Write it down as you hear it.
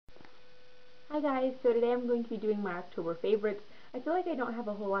guys, so today I'm going to be doing my October favorites. I feel like I don't have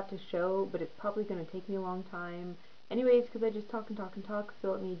a whole lot to show, but it's probably going to take me a long time. Anyways, because I just talk and talk and talk,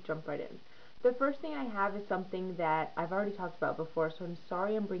 so let me jump right in. The first thing I have is something that I've already talked about before, so I'm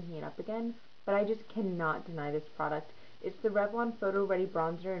sorry I'm bringing it up again, but I just cannot deny this product. It's the Revlon Photo Ready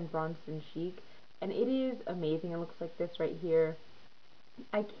Bronzer in Bronzed and Chic, and it is amazing. It looks like this right here.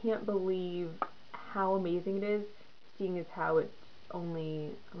 I can't believe how amazing it is, seeing as how it's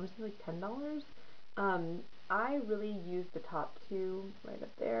only, I want to say like $10. I really use the top two right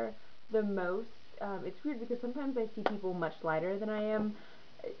up there the most. It's weird because sometimes I see people much lighter than I am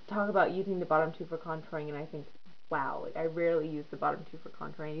talk about using the bottom two for contouring, and I think, wow, like I rarely use the bottom two for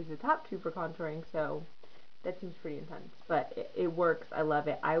contouring. I use the top two for contouring, so that seems pretty intense. But it works. I love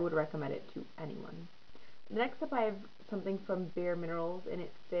it. I would recommend it to anyone. Next up I have something from Bare Minerals, and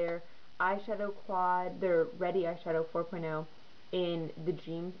it's their eyeshadow quad, their Ready Eyeshadow 4.0 in the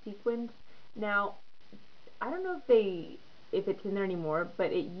Dream sequence. Now, I don't know if it's in there anymore,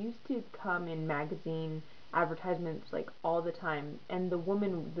 but it used to come in magazine advertisements like all the time, and the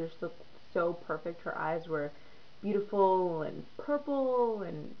woman just looked so perfect. Her eyes were beautiful and purple,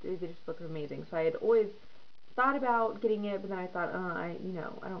 and they just looked amazing. So I had always thought about getting it, but then I thought, I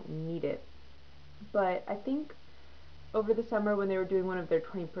don't need it. But I think over the summer when they were doing one of their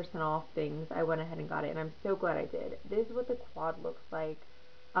 20% off things, I went ahead and got it, and I'm so glad I did. This is what the quad looks like.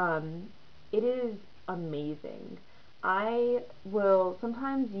 Um, it is amazing. I will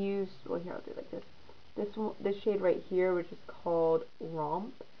sometimes use, well, here, I'll do it like this. This shade right here, which is called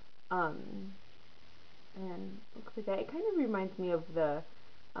Romp. Um, and looks like that. It kind of reminds me of the,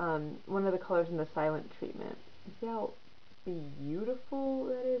 one of the colors in the Silent treatment. See how beautiful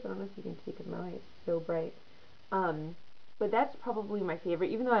that is? I don't know if you can see because my light is so bright. Um, but that's probably my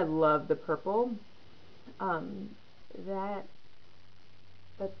favorite, even though I love the purple. Um, that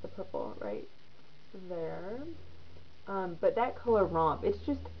that's the purple right there. But that color Romp, it's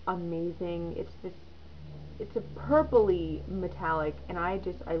just amazing. It's a purpley metallic, and I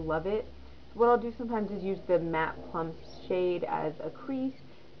love it. So what I'll do sometimes is use the matte plum shade as a crease,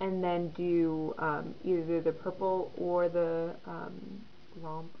 and then do either the purple or the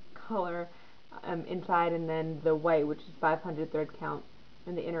Romp color inside, and then the white, which is 500 thread count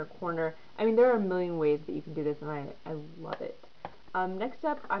in the inner corner. I mean, there are a million ways that you can do this, and I love it. Next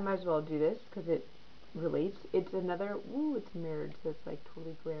up, I might as well do this because it relates. It's another, ooh, it's mirrored, so it's like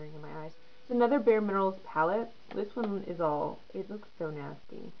totally glaring in my eyes. It's another Bare Minerals palette. This one is all, it looks so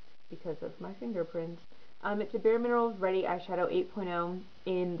nasty because of my fingerprints. It's a Bare Minerals Ready Eyeshadow 8.0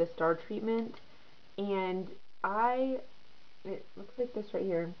 in the Star treatment, and it looks like this right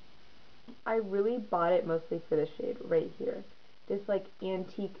here. I really bought it mostly for this shade right here. This like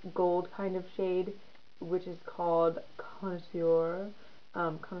antique gold kind of shade, which is called Connoisseur.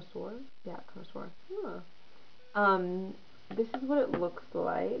 Connoisseur? Yeah, Connoisseur. Huh. This is what it looks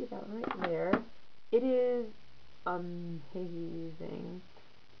like. That one right there. It is amazing.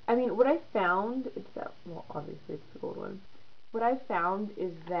 I mean, what I found, it's that, well, obviously it's the gold one. What I found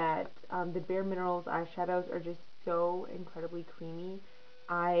is that the Bare Minerals eyeshadows are just so incredibly creamy.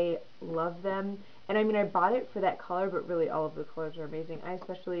 I love them. And I mean, I bought it for that color, but really all of the colors are amazing. I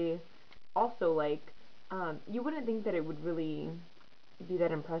especially also like, you wouldn't think that it would really be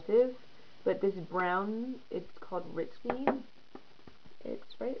that impressive, but this brown, it's called Risky.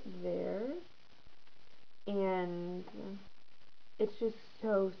 It's right there. And it's just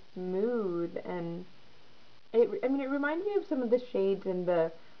so smooth, and I mean, it reminds me of some of the shades in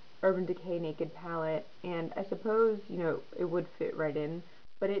the Urban Decay Naked palette, and I suppose, it would fit right in,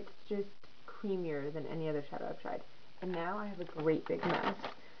 but it's just creamier than any other shadow I've tried. And now I have a great big mess.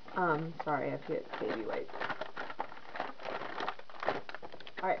 Sorry, I have to get baby wipes.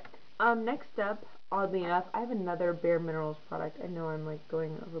 Alright, next up, oddly enough, I have another Bare Minerals product. I know I'm like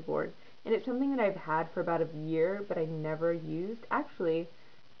going overboard. And it's something that I've had for about a year, but I never used. Actually,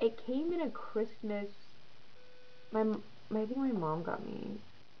 it came in a Christmas, I think my mom got me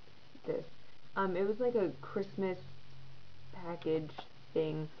this. It was like a Christmas package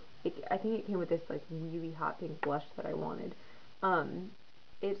thing. I think it came with this like really hot pink blush that I wanted. Um,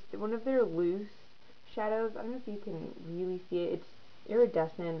 it's one of their loose shadows. I don't know if you can really see it. It's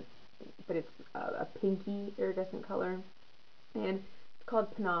iridescent, but it's a pinky iridescent color, and it's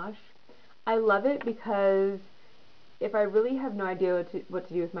called Panache. I love it because if I really have no idea what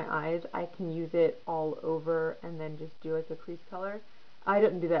to do with my eyes, I can use it all over and then just do like a crease color. I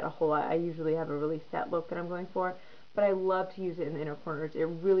don't do that a whole lot. I usually have a really set look that I'm going for, but I love to use it in the inner corners. It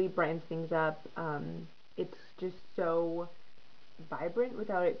really brightens things up. It's just so vibrant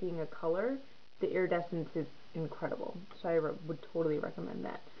without it being a color. The iridescence is incredible, so I would totally recommend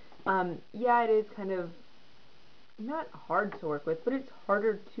that. Yeah, it is kind of not hard to work with, but it's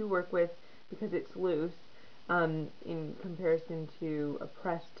harder to work with because it's loose, in comparison to a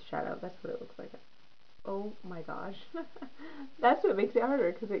pressed shadow. That's what it looks like. Oh my gosh. That's what makes it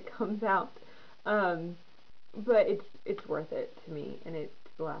harder because it comes out. Um, but it's worth it to me, and it's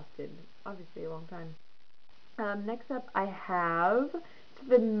lasted obviously a long time. Next up, I have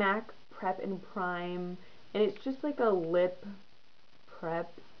the MAC Prep and Prime, and it's just like a lip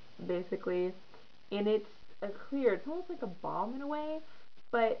prep, basically, and it's a clear. It's almost like a balm in a way,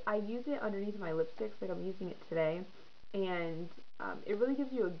 but I use it underneath my lipsticks, like I'm using it today, and it really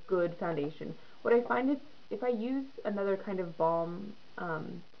gives you a good foundation. What I find is if I use another kind of balm,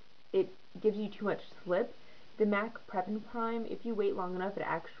 it gives you too much slip. The MAC Prep and Prime, if you wait long enough, it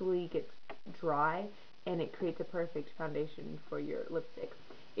actually gets dry and it creates a perfect foundation for your lipstick.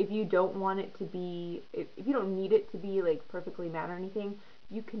 If you don't want it to be, if you don't need it to be like perfectly matte or anything,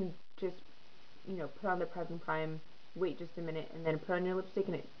 you can just, put on the Prep and Prime, wait just a minute, and then put on your lipstick,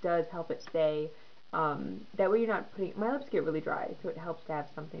 and it does help it stay. That way you're not putting, my lips get really dry, so it helps to have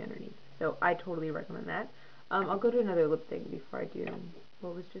something underneath. So I totally recommend that. I'll go to another lip thing before I do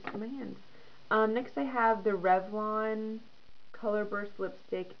what was just in my hands. Next I have the Revlon Color Burst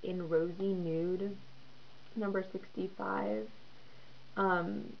Lipstick in Rosy Nude, number 65.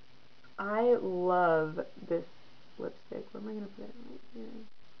 Um, I love this lipstick. Where am I going to put it? Right here.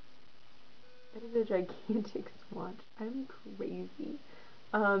 That is a gigantic swatch. I'm crazy.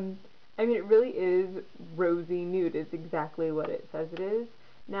 Um, I mean, it really is rosy nude. It's exactly what it says it is.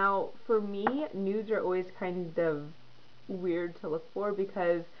 Now, for me, nudes are always kind of weird to look for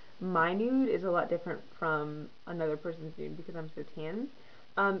because my nude is a lot different from another person's nude because I'm so tan.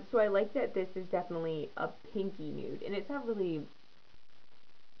 So I like that this is definitely a pinky nude, and it's not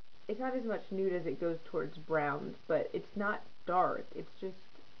as much nude as it goes towards browns, but it's not dark. It's just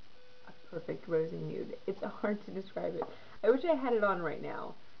a perfect rosy nude. It's hard to describe it. I wish I had it on right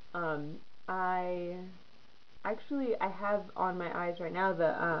now. Um, I I have on my eyes right now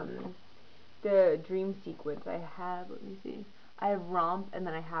the dream sequence. I have, let me see. I have romp, and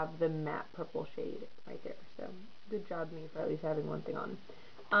then I have the matte purple shade right there. So good job me for at least having one thing on.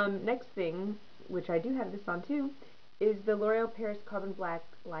 Next thing, which I do have this on too, is the L'Oreal Paris Carbon Black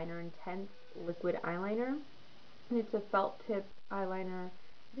Liner Intense Liquid Eyeliner. And it's a felt tip eyeliner.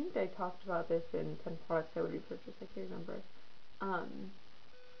 I think I talked about this in 10 products I would repurchase. I can't remember. Um,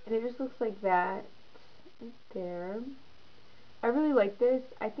 and it just looks like that right there. I really like this.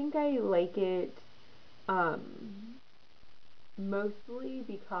 I think I like it um, mostly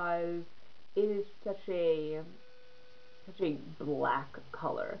because it is such a black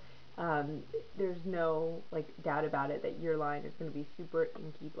color. Um, there's no like doubt about it that your line is going to be super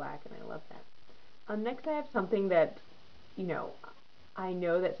inky black, and I love that. Next I have something that, you know, I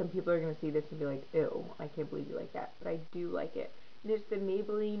know that some people are going to see this and be like, ew, I can't believe you like that, but I do like it. And it's the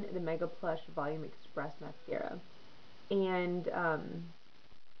Maybelline, the Mega Plush Volume Express Mascara. And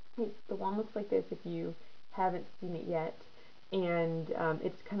the one looks like this if you haven't seen it yet. And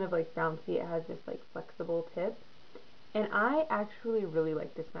it's kind of like bouncy. It has this like flexible tip. And I actually really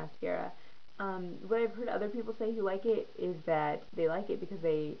like this mascara. What I've heard other people say who like it is that they like it because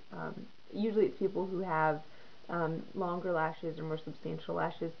usually it's people who have longer lashes or more substantial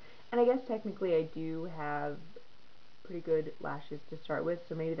lashes. And I guess technically I do have pretty good lashes to start with,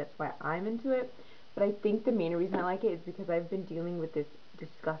 so maybe that's why I'm into it. But I think the main reason I like it is because I've been dealing with this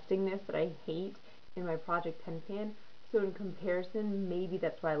disgustingness that I hate in my Project Pen Pan. So in comparison, maybe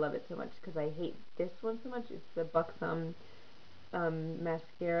that's why I love it so much, because I hate this one so much. It's the Buxom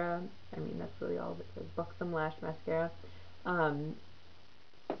mascara. I mean, that's really all it says, Buxom Lash Mascara. Um,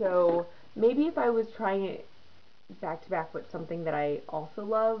 so maybe if I was trying it back to back with something that I also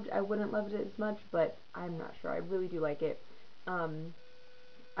loved, I wouldn't love it as much, but I'm not sure. I really do like it. Um,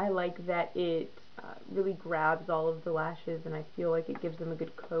 I like that it really grabs all of the lashes, and I feel like it gives them a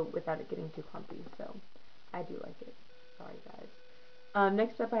good coat without it getting too clumpy, so I do like it. Sorry, guys.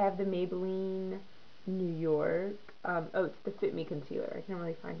 Next up, I have the Maybelline New York. Oh, it's the Fit Me Concealer. I can't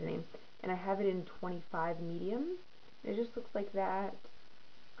really find a name. And I have it in 25 medium. It just looks like that.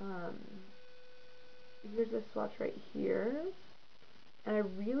 Um, Here's a swatch right here. And I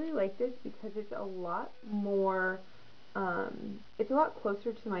really like this because it's a lot more, it's a lot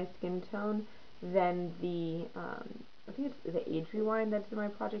closer to my skin tone than I think it's the Age Rewind that's in my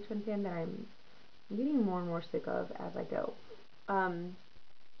Project Pen Pan that I'm getting more and more sick of as I go. Um,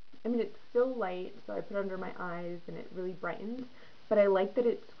 I mean, it's still light, so I put it under my eyes and it really brightens, but I like that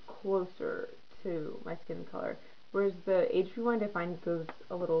it's closer to my skin color. Whereas the Age Rewind I find goes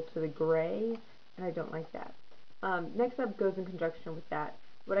a little to the gray, and I don't like that. Next up goes in conjunction with that.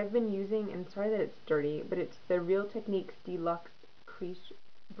 what I've been using, and sorry that it's dirty, but it's the Real Techniques Deluxe Crease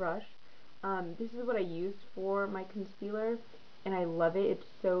Brush. This is what I use for my concealer, and I love it. It's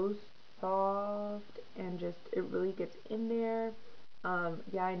so soft, and just, it really gets in there.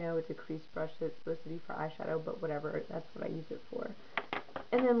 Yeah, I know it's a crease brush, so it's supposed to be for eyeshadow, but whatever, that's what I use it for.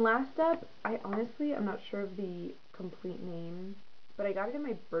 And then last up, I'm not sure of the complete name, but I got it in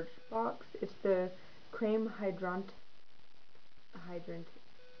my Birchbox. It's the Creme Hydrant,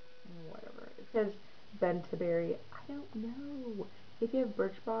 whatever. It says Benta berry. I don't know. If you have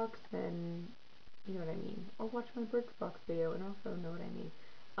Birchbox, then you know what I mean. Or watch my Birchbox video and also know what I mean.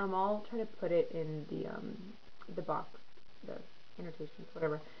 I'll try to put it in the box, the annotations,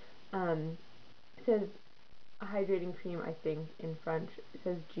 whatever. It says a hydrating cream, I think, in French. It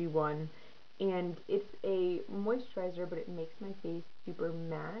says G1, and it's a moisturizer, but it makes my face super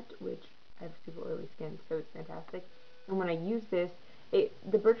matte, which I have super oily skin, so it's fantastic. And when I use this,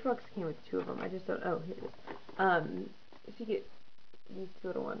 the Birchbox came with two of them. I just don't. Oh, here it is. So you get these two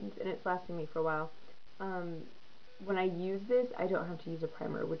little ones, and it's lasting me for a while. Um, when I use this, I don't have to use a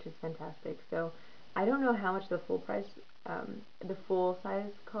primer, which is fantastic. So I don't know how much the full size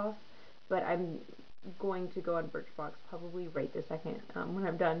costs, but I'm going to go on Birchbox probably right this second when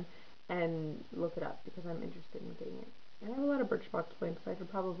I'm done and look it up because I'm interested in getting it. And I have a lot of Birchbox points, so I could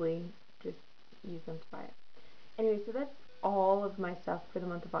probably just use them to buy it. Anyway, so that's all of my stuff for the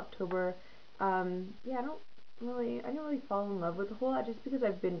month of October. Yeah, I didn't really fall in love with a whole lot just because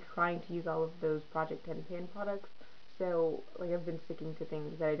I've been trying to use all of those Project 10 Pan products. So, like, I've been sticking to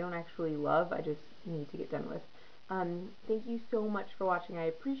things that I don't actually love, I just need to get done with. Thank you so much for watching. I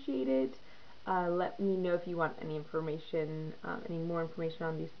appreciate it. Let me know if you want any information, any more information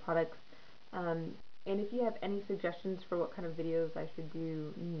on these products. Um, and if you have any suggestions for what kind of videos I should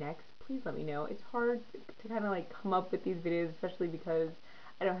do next, please let me know. It's hard to kind of like come up with these videos, especially because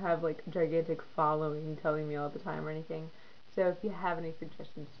I don't have like a gigantic following telling me all the time or anything. So if you have any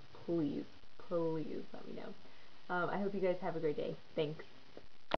suggestions, please let me know. I hope you guys have a great day. Thanks.